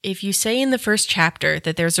If you say in the first chapter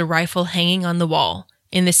that there's a rifle hanging on the wall,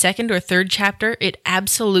 in the second or third chapter, it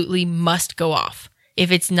absolutely must go off.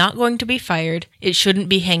 If it's not going to be fired, it shouldn't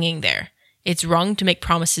be hanging there. It's wrong to make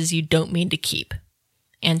promises you don't mean to keep.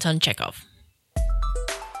 Anton Chekhov.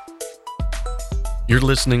 You're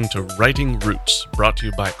listening to Writing Roots, brought to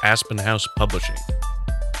you by Aspen House Publishing.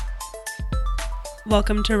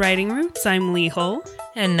 Welcome to Writing Roots. I'm Lee Hull.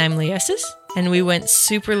 And I'm Lee Esses. And we went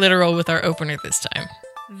super literal with our opener this time.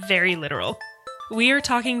 Very literal. We are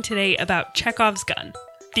talking today about Chekhov's gun.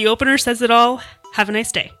 The opener says it all. Have a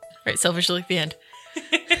nice day. Right, selfishly at the end.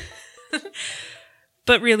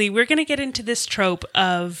 But really, we're going to get into this trope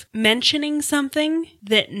of mentioning something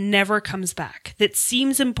that never comes back, that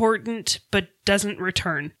seems important but doesn't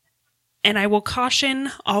return. And I will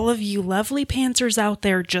caution all of you lovely pantsers out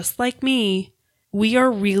there just like me, we are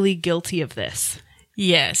really guilty of this.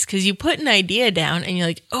 Yes, because you put an idea down and you're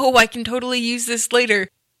like, oh, I can totally use this later.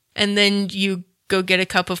 And then you go get a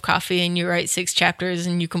cup of coffee and you write 6 chapters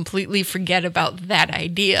and you completely forget about that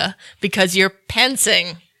idea because you're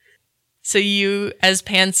pantsing. So you, as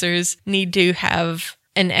pantsers, need to have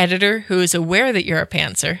an editor who is aware that you're a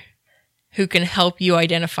pantser, who can help you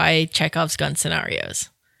identify Chekhov's gun scenarios.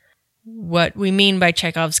 What we mean by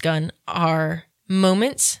Chekhov's gun are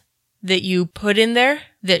moments that you put in there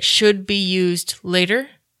that should be used later,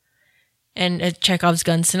 and a Chekhov's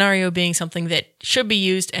gun scenario being something that should be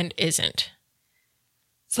used and isn't.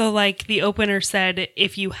 So like the opener said,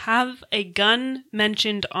 if you have a gun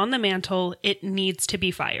mentioned on the mantle, it needs to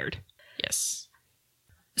be fired. Yes.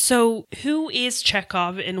 So who is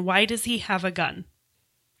Chekhov and why does he have a gun?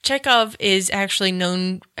 Chekhov is actually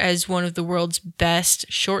known as one of the world's best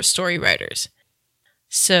short story writers.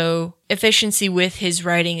 So efficiency with his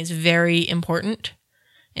writing is very important,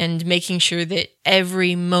 and making sure that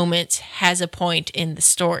every moment has a point in the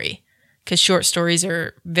story. Because short stories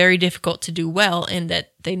are very difficult to do well in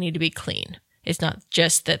that they need to be clean. It's not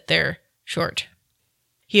just that they're short.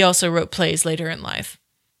 He also wrote plays later in life.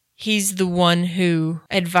 He's the one who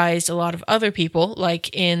advised a lot of other people,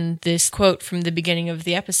 like in this quote from the beginning of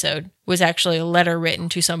the episode, was actually a letter written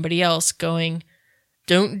to somebody else going,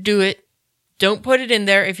 don't do it. Don't put it in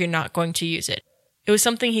there if you're not going to use it. It was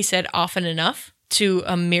something he said often enough to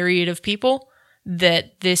a myriad of people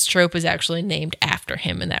that this trope is actually named after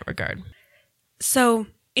him in that regard. So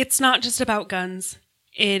it's not just about guns.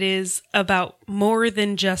 It is about more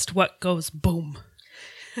than just what goes boom.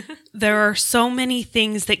 There are so many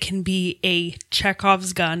things that can be a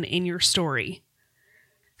Chekhov's gun in your story.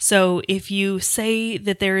 So if you say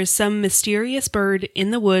that there is some mysterious bird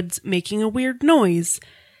in the woods making a weird noise,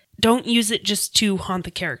 don't use it just to haunt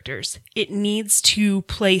the characters. It needs to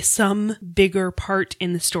play some bigger part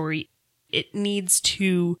in the story. It needs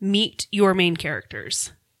to meet your main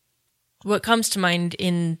characters. What comes to mind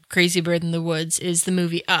in Crazy Bird in the Woods is the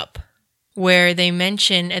movie Up, where they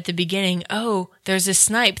mention at the beginning, oh, there's a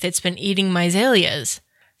snipe that's been eating my azaleas.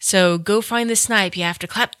 So go find the snipe. You have to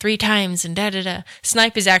clap 3 times and da-da-da.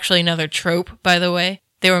 Snipe is actually another trope, by the way.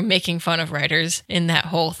 They were making fun of writers in that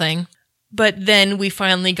whole thing. But then we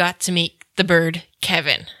finally got to meet the bird,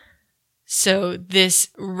 Kevin. So this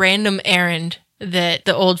random errand that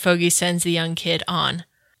the old fogey sends the young kid on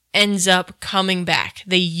ends up coming back.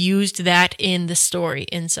 They used that in the story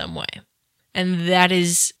in some way. And that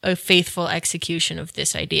is a faithful execution of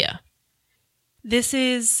this idea. This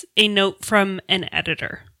is a note from an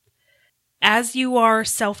editor. As you are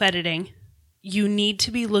self-editing, you need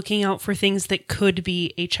to be looking out for things that could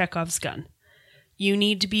be a Chekhov's gun. You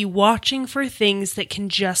need to be watching for things that can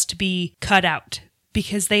just be cut out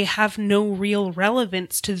because they have no real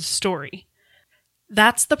relevance to the story.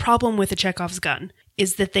 That's the problem with a Chekhov's gun,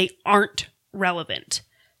 is that they aren't relevant.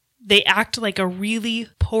 They act like a really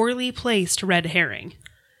poorly placed red herring.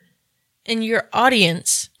 And your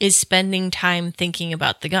audience is spending time thinking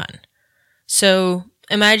about the gun. So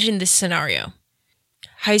imagine this scenario.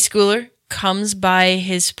 High schooler comes by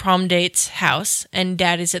his prom date's house and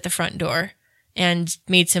dad is at the front door and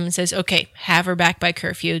meets him and says, okay, have her back by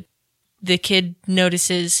curfew. The kid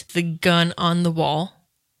notices the gun on the wall.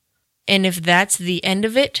 And if that's the end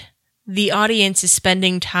of it, the audience is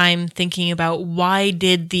spending time thinking about why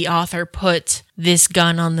did the author put this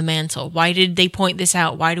gun on the mantle? Why did they point this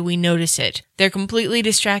out? Why do we notice it? They're completely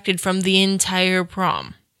distracted from the entire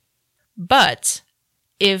prom. But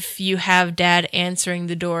if you have dad answering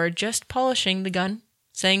the door, just polishing the gun,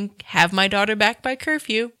 saying, have my daughter back by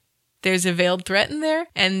curfew, there's a veiled threat in there,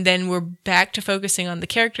 and then we're back to focusing on the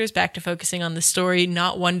characters, back to focusing on the story,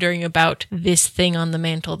 not wondering about this thing on the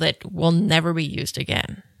mantle that will never be used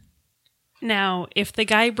again. Now, if the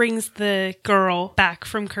guy brings the girl back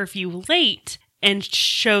from curfew late and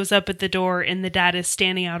shows up at the door, and the dad is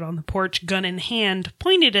standing out on the porch, gun in hand,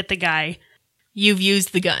 pointed at the guy. You've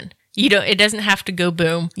used the gun. It doesn't have to go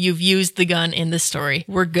boom. You've used the gun in the story.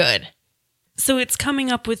 We're good. So it's coming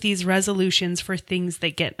up with these resolutions for things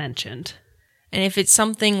that get mentioned. And if it's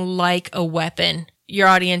something like a weapon, your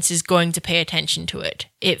audience is going to pay attention to it.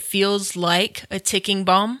 It feels like a ticking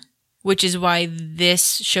bomb, which is why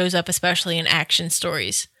this shows up especially in action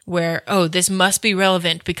stories, where, oh, this must be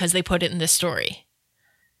relevant because they put it in this story.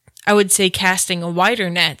 I would say casting a wider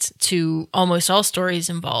net to almost all stories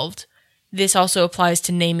involved. This also applies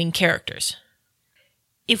to naming characters.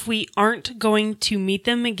 If we aren't going to meet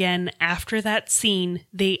them again after that scene,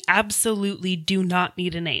 they absolutely do not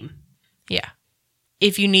need a name. Yeah.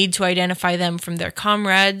 If you need to identify them from their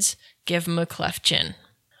comrades, give them a cleft chin.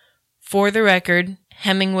 For the record,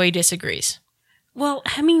 Hemingway disagrees. Well,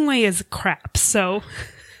 Hemingway is crap, so...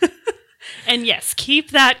 And yes,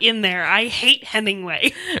 keep that in there. I hate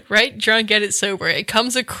Hemingway. Right? Drunk, Edit, Sober. It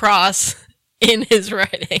comes across in his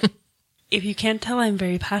writing. If you can't tell, I'm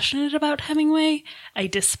very passionate about Hemingway. I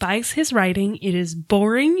despise his writing. It is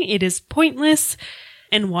boring, it is pointless,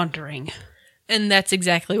 and wandering. And that's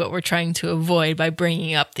exactly what we're trying to avoid by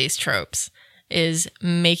bringing up these tropes, is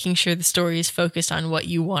making sure the story is focused on what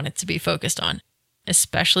you want it to be focused on.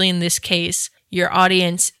 Especially in this case, your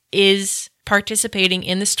audience is participating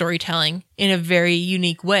in the storytelling in a very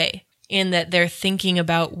unique way, in that they're thinking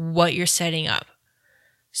about what you're setting up.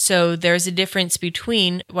 So there's a difference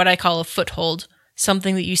between what I call a foothold,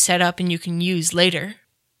 something that you set up and you can use later,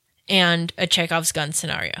 and a Chekhov's gun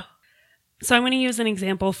scenario. So I'm going to use an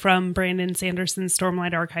example from Brandon Sanderson's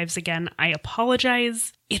Stormlight Archives again. I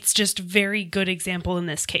apologize. It's just a very good example in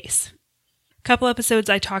this case. A couple episodes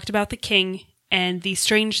I talked about the king and the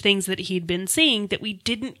strange things that he'd been seeing that we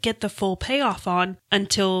didn't get the full payoff on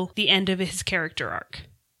until the end of his character arc.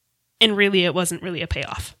 And really, it wasn't really a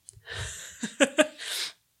payoff.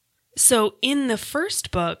 So in the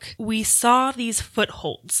first book, we saw these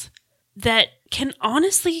footholds that can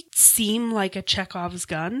honestly seem like a Chekhov's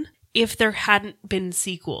gun if there hadn't been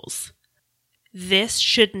sequels. This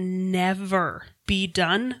should never be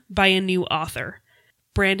done by a new author.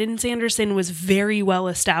 Brandon Sanderson was very well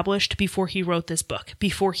established before he wrote this book,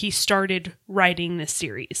 before he started writing this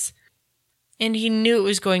series. And he knew it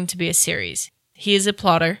was going to be a series. He is a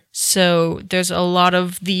plotter, so there's a lot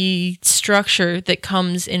of the structure that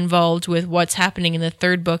comes involved with what's happening in the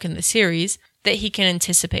third book in the series that he can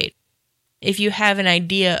anticipate. If you have an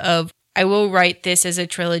idea of, I will write this as a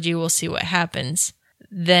trilogy, we'll see what happens,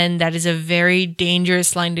 then that is a very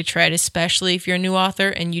dangerous line to tread, especially if you're a new author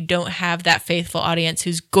and you don't have that faithful audience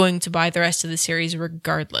who's going to buy the rest of the series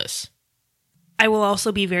regardless. I will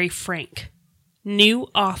also be very frank. New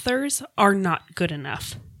authors are not good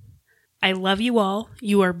enough. I love you all.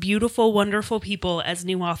 You are beautiful, wonderful people as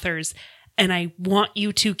new authors, and I want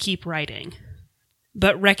you to keep writing.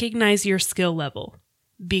 But recognize your skill level,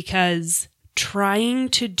 because trying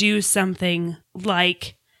to do something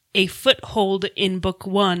like a foothold in book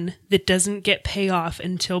 1 that doesn't get payoff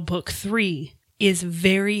until book 3 is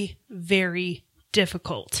very, very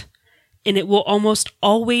difficult. And it will almost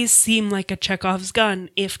always seem like a Chekhov's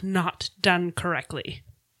gun if not done correctly.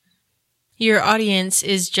 Your audience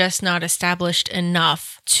is just not established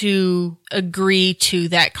enough to agree to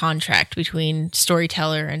that contract between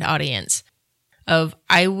storyteller and audience of,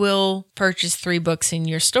 I will purchase 3 books in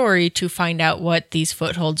your story to find out what these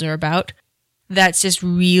footholds are about. That's just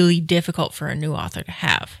really difficult for a new author to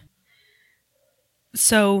have.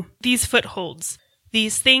 So these footholds,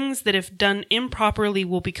 these things that if done improperly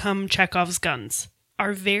will become Chekhov's guns,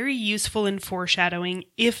 are very useful in foreshadowing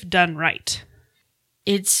if done right.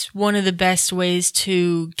 It's one of the best ways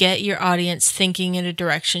to get your audience thinking in a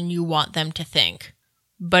direction you want them to think.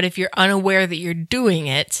 But if you're unaware that you're doing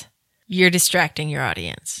it, you're distracting your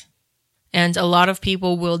audience. And a lot of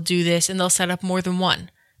people will do this and they'll set up more than one.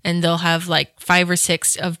 And they'll have like 5 or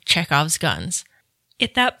 6 of Chekhov's guns.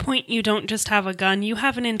 At that point, you don't just have a gun, you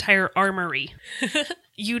have an entire armory.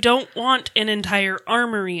 You don't want an entire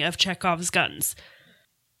armory of Chekhov's guns.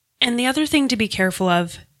 And the other thing to be careful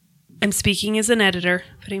of, I'm speaking as an editor,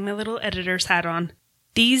 putting my little editor's hat on.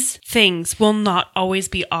 These things will not always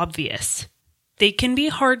be obvious. They can be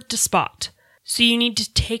hard to spot. So you need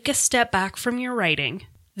to take a step back from your writing.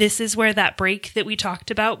 This is where that break that we talked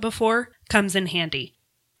about before comes in handy.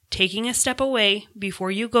 Taking a step away before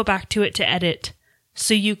you go back to it to edit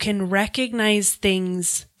so you can recognize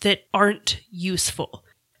things that aren't useful,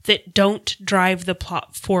 that don't drive the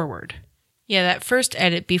plot forward. Yeah, that first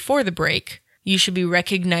edit before the break, you should be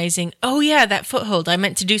recognizing, oh yeah, that foothold, I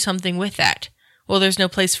meant to do something with that. well, there's no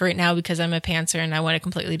place for it now because I'm a pantser and I went a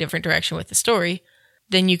completely different direction with the story,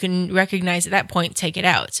 then you can recognize at that point, take it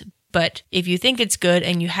out. But if you think it's good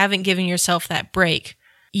and you haven't given yourself that break,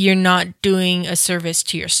 you're not doing a service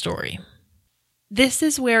to your story. This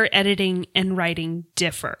is where editing and writing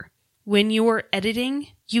differ. When you're editing,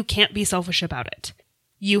 you can't be selfish about it.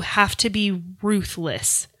 You have to be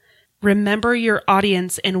ruthless. Remember your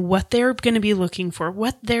audience and what they're going to be looking for,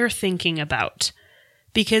 what they're thinking about.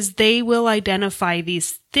 Because they will identify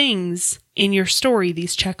these things in your story,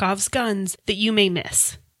 these Chekhov's guns, that you may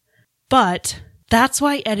miss. But that's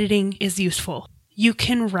why editing is useful. You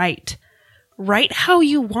can write. Write how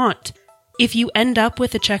you want. If you end up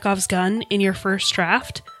with a Chekhov's gun in your first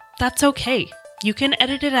draft, that's okay. You can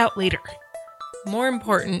edit it out later. More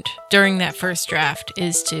important during that first draft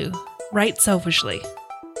is to write selfishly.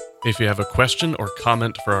 If you have a question or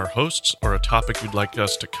comment for our hosts or a topic you'd like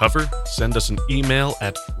us to cover, send us an email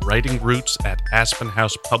at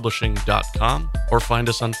writingroots@aspenhousepublishing.com or find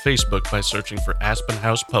us on Facebook by searching for Aspen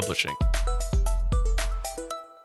House Publishing.